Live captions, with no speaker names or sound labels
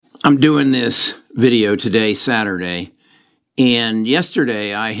I'm doing this video today, Saturday, and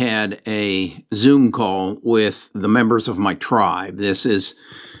yesterday I had a Zoom call with the members of my tribe. This is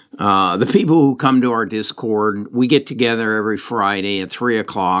the people who come to our Discord. We get together every Friday at 3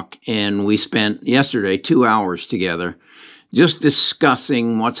 o'clock, and we spent yesterday 2 hours together just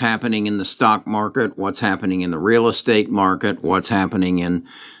discussing what's happening in the stock market, what's happening in the real estate market, what's happening in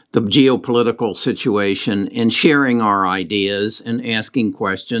the geopolitical situation, and sharing our ideas and asking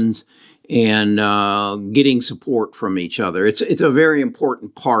questions and getting support from each other. It's a very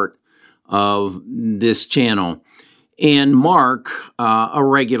important part of this channel. And Mark, a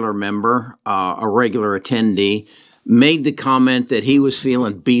regular member, a regular attendee, made the comment that he was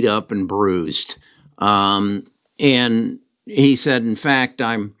feeling beat up and bruised. And he said, in fact,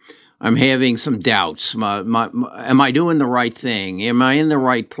 I'm having some doubts. Am I doing the right thing? Am I in the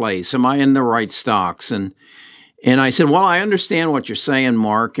right place? Am I in the right stocks? And I said, well, I understand what you're saying,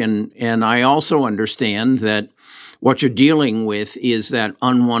 Mark, and I also understand that what you're dealing with is that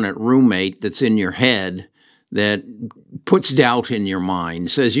unwanted roommate that's in your head that puts doubt in your mind,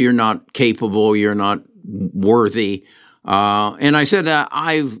 says you're not capable, you're not worthy. And I said,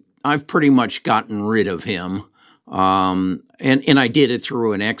 I've pretty much gotten rid of him. And I did it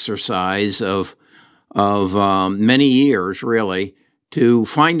through an exercise of many years, really, to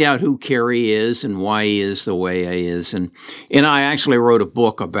find out who Kerry is and why he is the way he is. And I actually wrote a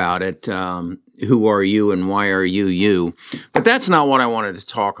book about it, Who Are You and Why Are You You? But that's not what I wanted to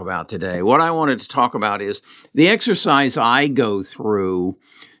talk about today. What I wanted to talk about is the exercise I go through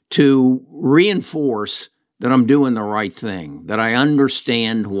to reinforce that I'm doing the right thing, that I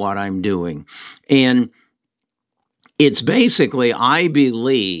understand what I'm doing. And it's basically, I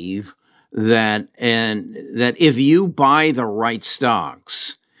believe that if you buy the right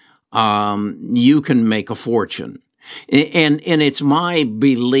stocks, you can make a fortune. And it's my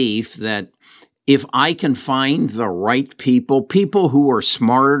belief that if I can find the right people who are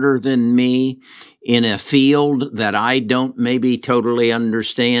smarter than me in a field that I don't maybe totally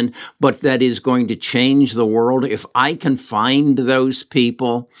understand, but that is going to change the world, if I can find those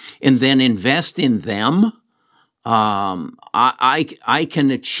people and then invest in them, I can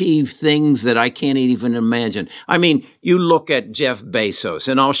achieve things that I can't even imagine. I mean, you look at Jeff Bezos,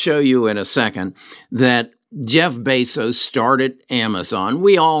 and I'll show you in a second that Jeff Bezos started Amazon.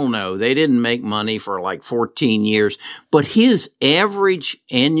 We all know they didn't make money for like 14 years, but his average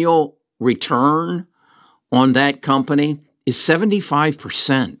annual return on that company is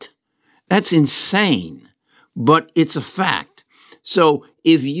 75%. That's insane, but it's a fact. So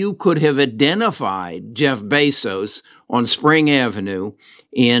if you could have identified Jeff Bezos on Spring Avenue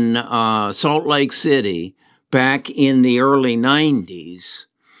in Salt Lake City back in the early 90s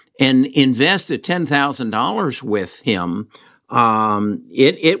and invested $10,000 with him,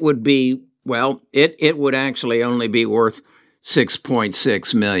 it would be, well, it would actually only be worth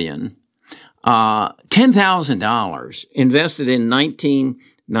 $6.6 million. $10,000 invested in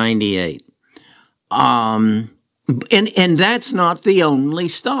 1998. And that's not the only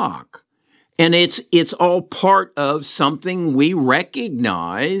stock. And it's all part of something we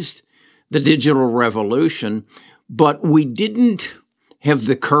recognized, the digital revolution, but we didn't have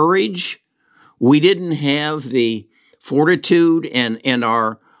the courage, we didn't have the fortitude, and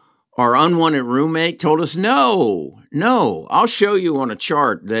our unwanted roommate told us, no, I'll show you on a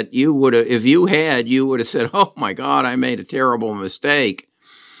chart that you would have, if you had, you would have said, oh my God, I made a terrible mistake.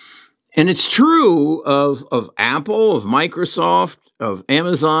 And it's true of Apple, of Microsoft, of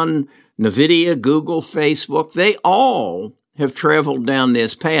Amazon, NVIDIA, Google, Facebook. They all have traveled down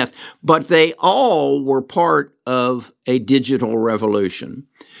this path, but they all were part of a digital revolution.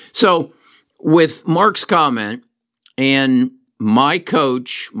 So with Mark's comment and my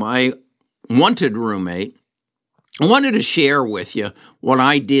coach, my wanted roommate, I wanted to share with you what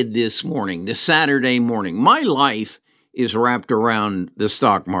I did this morning, this Saturday morning. My life is wrapped around the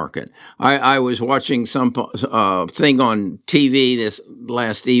stock market. I was watching some thing on TV this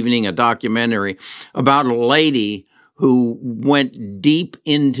last evening, a documentary about a lady who went deep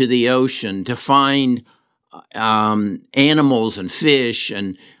into the ocean to find animals and fish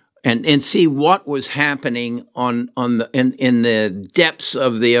and see what was happening in the depths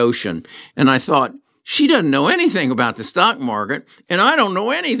of the ocean. And I thought, she doesn't know anything about the stock market, and I don't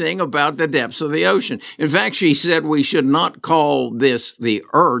know anything about the depths of the ocean. In fact, she said we should not call this the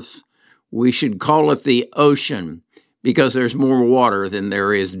earth. We should call it the ocean because there's more water than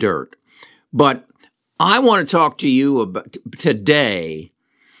there is dirt. But I want to talk to you today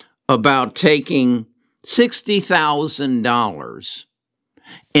about taking $60,000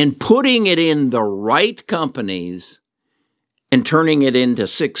 and putting it in the right companies and turning it into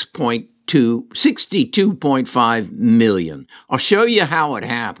 62.5 million. I'll show you how it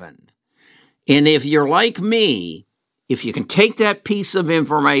happened. And if you're like me, if you can take that piece of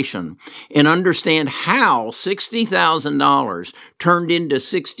information and understand how $60,000 turned into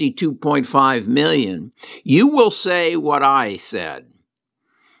 62.5 million, you will say what I said.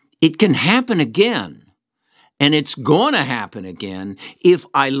 It can happen again. And it's going to happen again if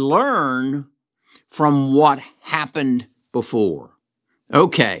I learn from what happened before.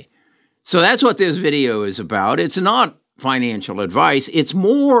 Okay, so that's what this video is about. It's not financial advice. It's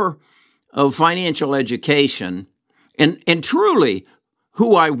more of financial education. And truly,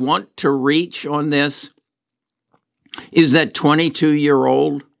 who I want to reach on this is that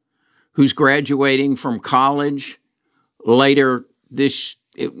 22-year-old who's graduating from college later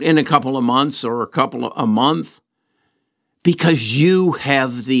in a couple of months or a month, because you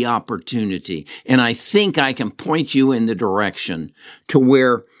have the opportunity. And I think I can point you in the direction to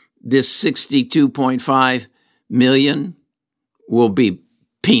where this 62.5 million will be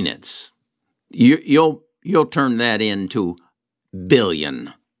peanuts. You'll turn that into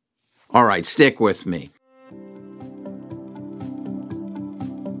billion. All right, stick with me.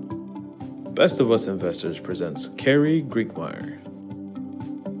 Best of Us Investors presents Kerry Griegmeier.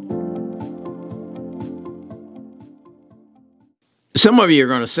 Some of you are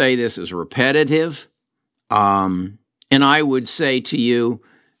going to say this is repetitive. And I would say to you,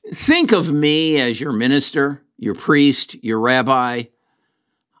 think of me as your minister, your priest, your rabbi,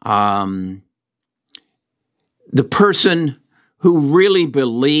 the person who really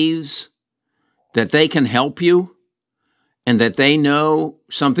believes that they can help you and that they know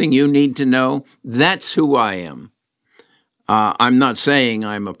something you need to know. That's who I am. I'm not saying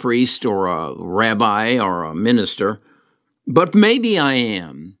I'm a priest or a rabbi or a minister, but maybe I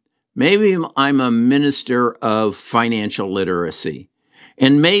am. Maybe I'm a minister of financial literacy.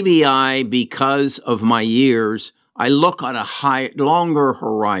 And maybe because of my years, I look at a longer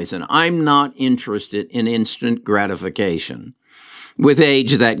horizon. I'm not interested in instant gratification. With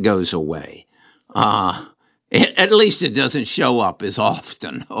age, that goes away. At least it doesn't show up as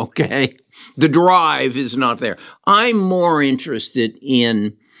often, okay? The drive is not there. I'm more interested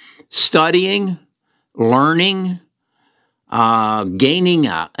in studying, learning, gaining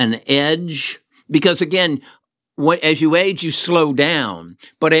an edge. Because again, as you age, you slow down.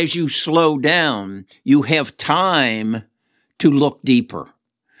 But as you slow down, you have time to look deeper,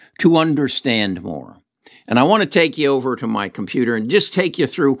 to understand more. And I want to take you over to my computer and just take you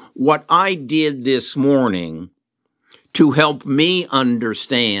through what I did this morning to help me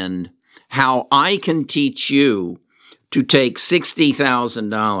understand how I can teach you to take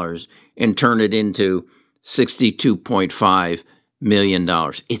 $60,000 and turn it into $62.5 million.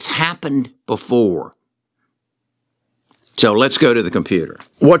 It's happened before. So let's go to the computer.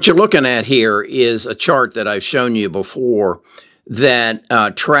 What you're looking at here is a chart that I've shown you before that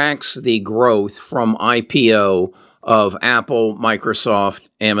tracks the growth from IPO of Apple, Microsoft,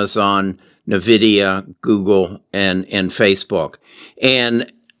 Amazon, NVIDIA, Google, and Facebook.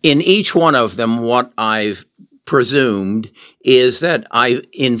 And in each one of them, what I've presumed is that I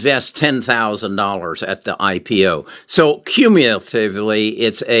invest $10,000 at the IPO. So cumulatively,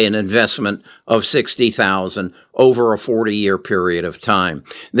 it's an investment of $60,000 over a 40-year period of time.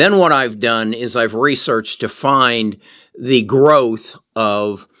 Then what I've done is I've researched to find the growth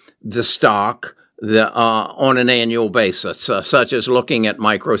of the stock on an annual basis, such as looking at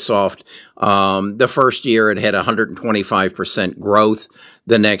Microsoft. The first year it had 125% growth.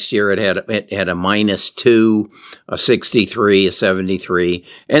 The next year it had a -2, a 63, a 73,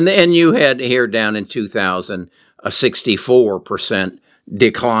 and then you had here down in 2000 a 64%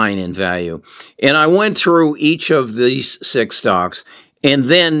 decline in value. And I went through each of these 6 stocks and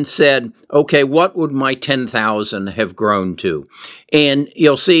then said, okay, what would my 10,000 have grown to? And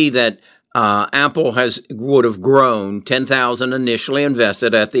you'll see that Apple would have grown 10,000 initially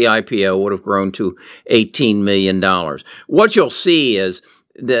invested at the IPO would have grown to $18 million. What you'll see is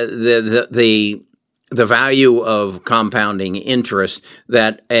the value of compounding interest,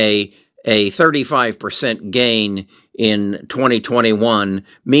 that a 35% gain in 2021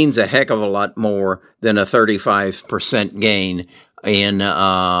 means a heck of a lot more than a 35% gain in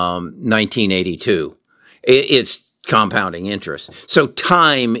 1982. It's compounding interest. So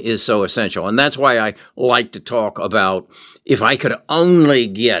time is so essential. And that's why I like to talk about if I could only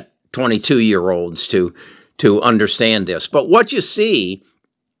get 22-year-olds to understand this. But what you see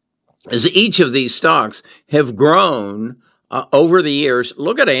is each of these stocks have grown over the years.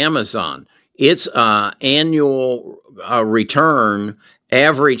 Look at Amazon. Its annual return,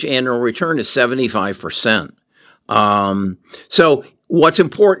 average annual return is 75%. So what's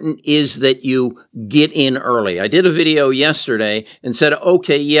important is that you get in early. I did a video yesterday and said,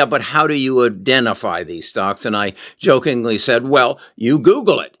 okay, yeah, but how do you identify these stocks? And I jokingly said, well, you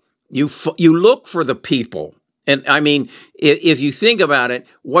Google it. You look for the people. And I mean, if you think about it,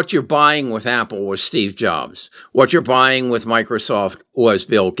 what you're buying with Apple was Steve Jobs. What you're buying with Microsoft was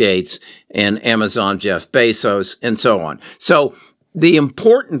Bill Gates, and Amazon, Jeff Bezos, and so on. So the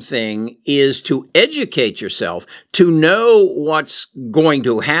important thing is to educate yourself, to know what's going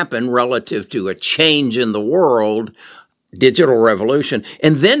to happen relative to a change in the world, digital revolution,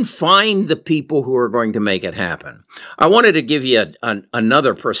 and then find the people who are going to make it happen. I wanted to give you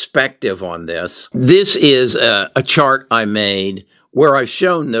another perspective on this. This is a chart I made where I've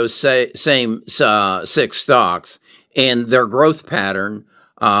shown those same 6 stocks and their growth pattern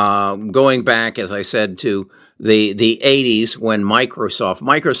going back, as I said, to the 80s when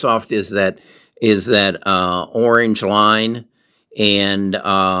Microsoft is that orange line, and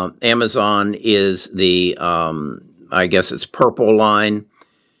Amazon is the I guess it's purple line,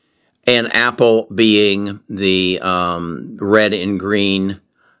 and Apple being the red and green,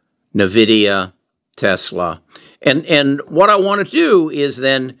 NVIDIA, Tesla. And what I want to do is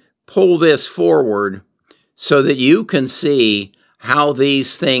then pull this forward so that you can see how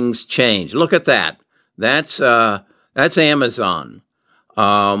these things change. Look at that. That's Amazon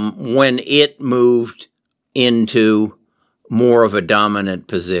when it moved into more of a dominant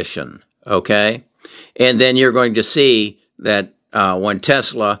position, okay? And then you're going to see that when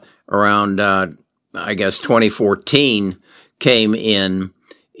Tesla around, I guess, 2014 came in,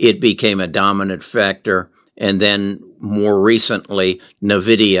 it became a dominant factor. And then more recently,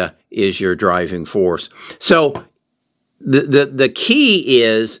 NVIDIA is your driving force. So the key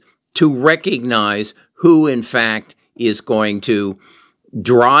is to recognize who, in fact, is going to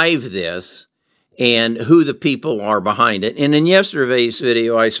drive this and who the people are behind it. And in yesterday's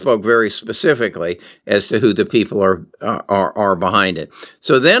video, I spoke very specifically as to who the people are behind it.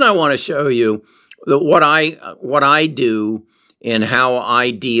 So then I want to show you what I do and how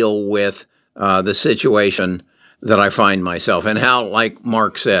I deal with the situation that I find myself, and how, like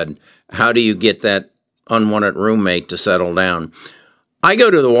Mark said, how do you get that unwanted roommate to settle down? I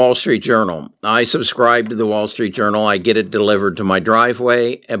go to the Wall Street Journal. I subscribe to the Wall Street Journal. I get it delivered to my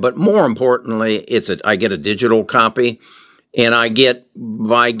driveway. But more importantly, I get a digital copy. And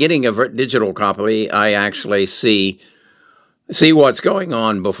by getting a digital copy, I actually see what's going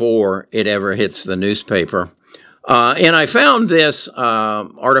on before it ever hits the newspaper. And I found this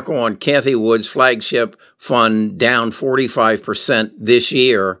article on Cathie Wood's flagship fund down 45% this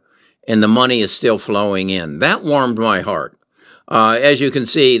year, and the money is still flowing in. That warmed my heart. As you can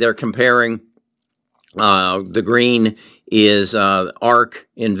see, they're comparing, the green is ARK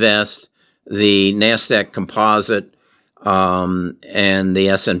Invest, the NASDAQ Composite, and the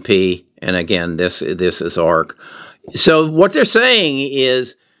S&P. And again, this is ARK. So what they're saying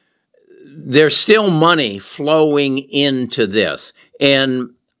is there's still money flowing into this. And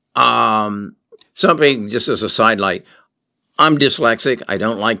something, just as a sidelight, I'm dyslexic. I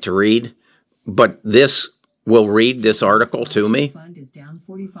don't like to read, but this will read this article to me. Fund is down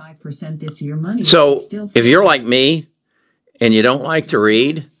 45% this year. Money. So if you're like me and you don't like to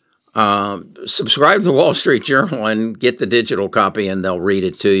read, subscribe to the Wall Street Journal and get the digital copy, and they'll read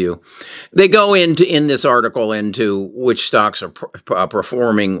it to you. They go in this article into which stocks are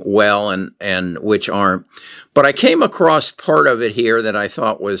performing well and which aren't. But I came across part of it here that I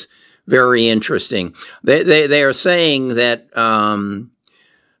thought was very interesting. They are saying that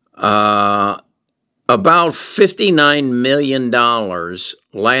about $59 million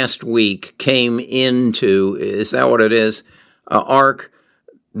last week came into, is that what it is? ARK.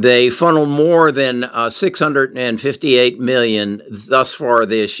 They funneled more than $658 million thus far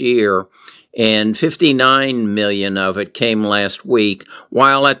this year, and $59 million of it came last week,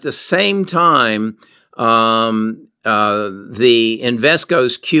 while at the same time, the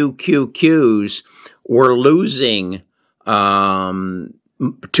Invesco's QQQs were losing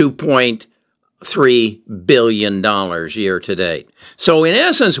 $2.3 billion year to date. So in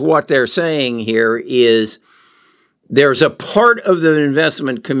essence, what they're saying here is there's a part of the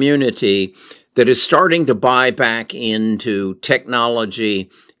investment community that is starting to buy back into technology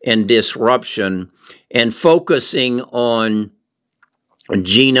and disruption and focusing on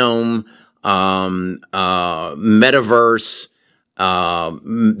genome, metaverse,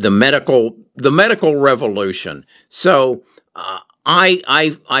 the medical revolution. So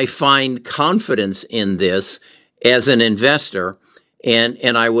I find confidence in this as an investor,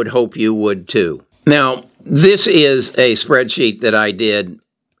 and I would hope you would too. Now, this is a spreadsheet that I did,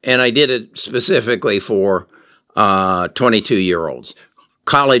 and I did it specifically for 22-year-olds,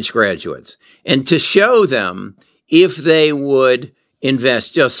 college graduates, and to show them if they would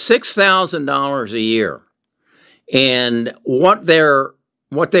invest just $6,000 a year and what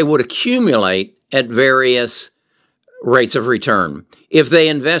they would accumulate at various rates of return. If they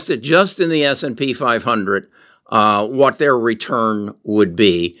invested just in the S&P 500, what their return would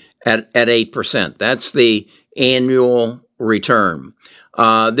be at 8%. That's the annual return.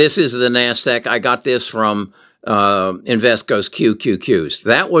 This is the NASDAQ. I got this from Invesco's QQQs.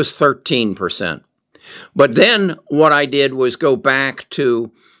 That was 13%. But then what I did was go back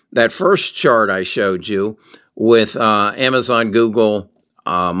to that first chart I showed you with Amazon, Google,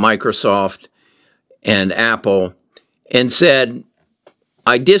 Microsoft, and Apple, and said,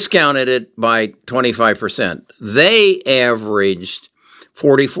 I discounted it by 25%. They averaged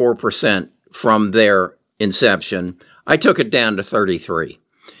 44% from their inception. I took it down to 33.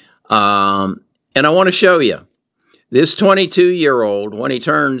 And I want to show you, this 22-year-old, when he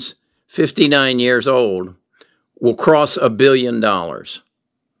turns 59 years old, will cross $1 billion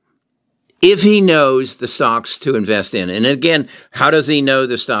if he knows the stocks to invest in. And again, how does he know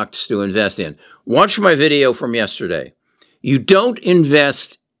the stocks to invest in? Watch my video from yesterday. You don't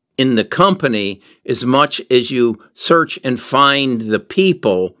invest in the company as much as you search and find the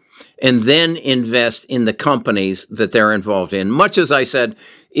people and then invest in the companies that they're involved in. Much as I said,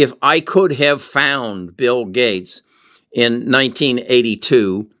 if I could have found Bill Gates in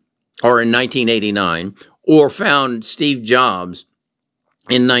 1982 or in 1989, or found Steve Jobs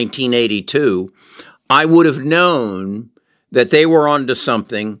in 1982, I would have known that they were onto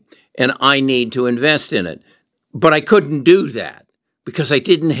something and I need to invest in it. But I couldn't do that because I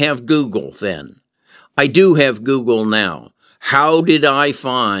didn't have Google then. I do have Google now. How did I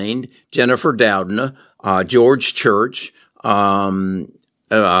find Jennifer Doudna, George Church, Fred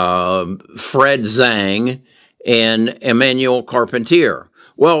Zhang, and Emmanuel Carpentier?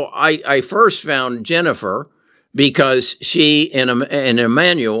 Well, I first found Jennifer because she and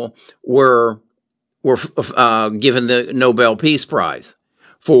Emmanuel were given the Nobel Peace Prize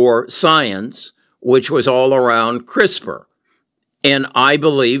for science, which was all around CRISPR. And I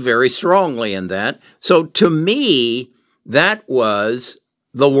believe very strongly in that. So to me, that was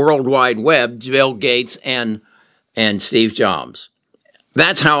the World Wide Web, Bill Gates and Steve Jobs.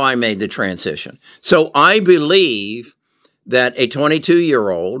 That's how I made the transition. So I believe that a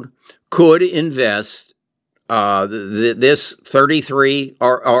 22-year-old could invest this 33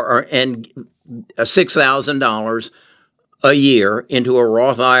 and $6,000 a year into a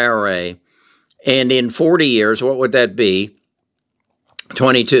Roth IRA. And in 40 years, what would that be?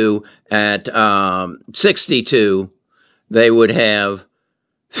 22 at 62, they would have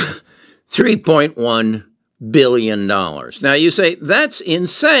 $3.1 billion. Now you say, that's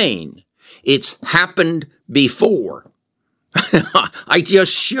insane. It's happened before. I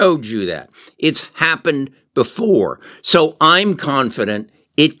just showed you that. It's happened before. So I'm confident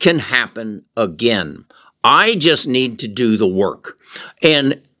it can happen again. I just need to do the work.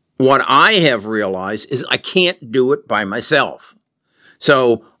 And what I have realized is I can't do it by myself.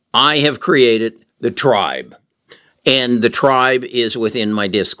 So I have created the tribe. And the tribe is within my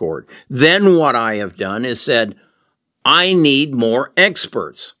Discord. Then what I have done is said, I need more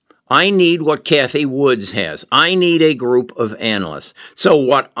experts. I need what Cathie Woods has. I need a group of analysts. So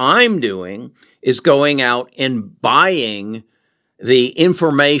what I'm doing is going out and buying the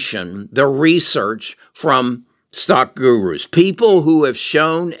information, the research from stock gurus, people who have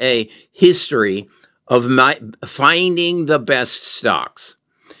shown a history of finding the best stocks.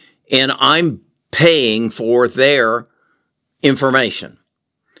 And I'm paying for their information.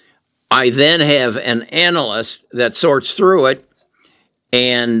 I then have an analyst that sorts through it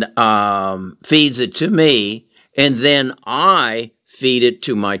and feeds it to me, and then I feed it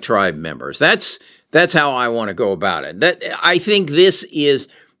to my tribe members. That's how I want to go about it. I think this is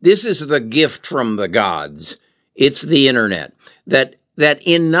the gift from the gods. It's the internet. That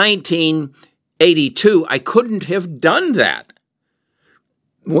in 1982 I couldn't have done that.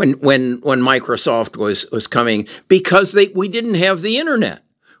 When Microsoft was coming, because we didn't have the internet.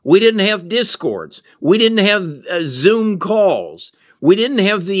 We didn't have Discords. We didn't have Zoom calls. We didn't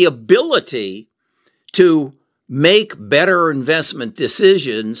have the ability to make better investment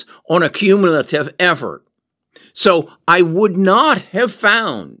decisions on a cumulative effort. So I would not have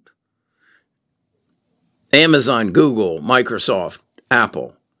found Amazon, Google, Microsoft,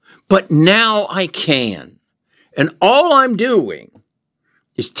 Apple. But now I can. And all I'm doing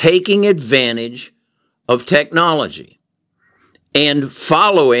is taking advantage of technology and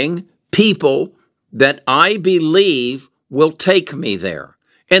following people that I believe will take me there.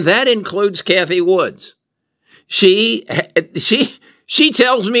 And that includes Cathie Woods. She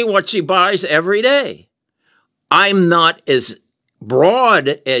tells me what she buys every day. I'm not as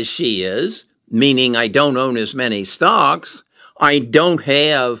broad as she is, meaning I don't own as many stocks. I don't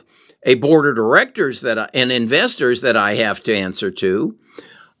have a board of directors and investors that I have to answer to.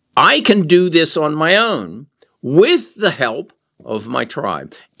 I can do this on my own with the help of my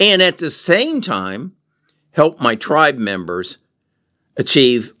tribe, and at the same time, help my tribe members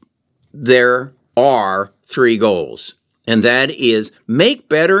achieve their 3 goals. And that is make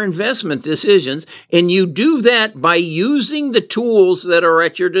better investment decisions. And you do that by using the tools that are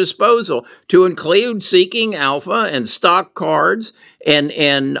at your disposal, to include Seeking Alpha and stock cards and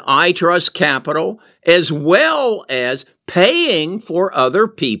iTrust Capital, as well as paying for other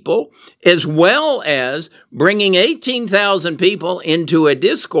people, as well as bringing 18,000 people into a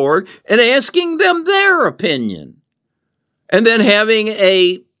Discord and asking them their opinion. And then having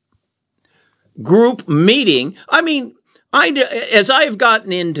a group meeting. I mean, as I've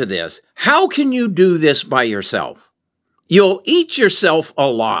gotten into this, how can you do this by yourself? You'll eat yourself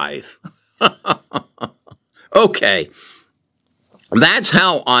alive. Okay. That's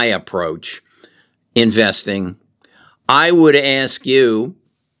how I approach investing. I would ask you,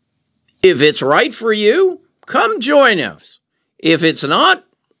 if it's right for you, come join us. If it's not,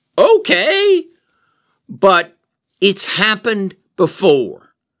 okay. But it's happened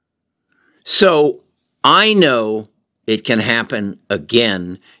before. So I know it can happen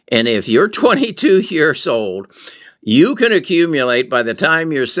again. And if you're 22 years old, you can accumulate, by the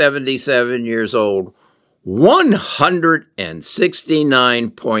time you're 77 years old,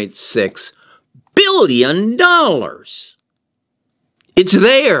 $169.6 billion. It's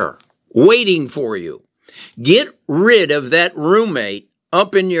there, waiting for you. Get rid of that roommate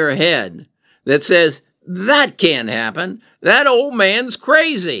up in your head that says, that can't happen. That old man's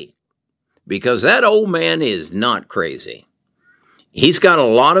crazy. Because that old man is not crazy. He's got a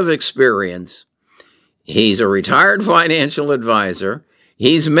lot of experience. He's a retired financial advisor.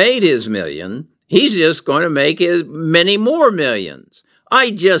 He's made his million. He's just going to make many more millions.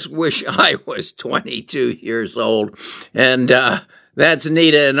 I just wish I was 22 years old. And that's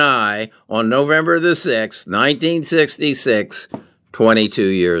Nita and I on November the 6th, 1966, 22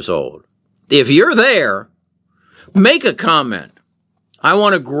 years old. If you're there, make a comment. I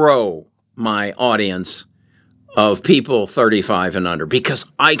want to grow my audience of people 35 and under, because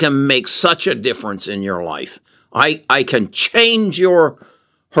I can make such a difference in your life. I can change your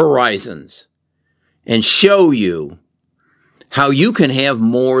horizons and show you how you can have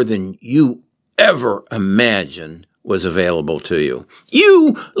more than you ever imagined was available to you.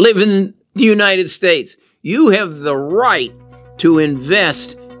 You live in the United States. You have the right to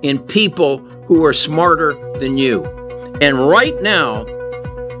invest in people who are smarter than you. And right now,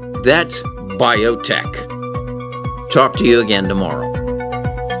 that's biotech. Talk to you again tomorrow.